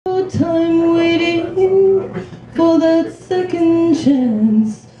time waiting for that second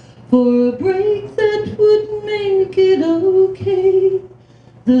chance, for a break that would make it okay.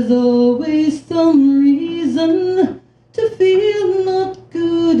 There's always some reason to feel not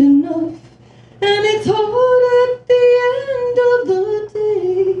good enough, and it's hard at the end of the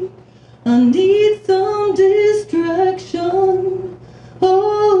day. I need some distraction,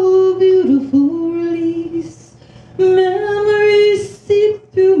 oh beautiful release. Memories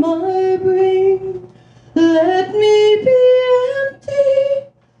seep through my brain. Let me be empty,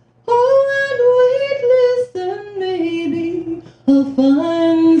 oh and weightless, and maybe I'll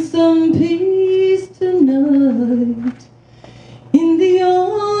find some peace tonight. In the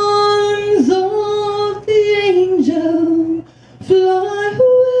arms of the angel, fly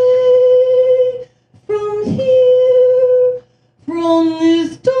away from here, from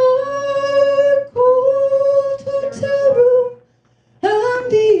this dark, cold hotel room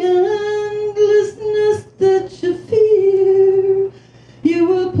and the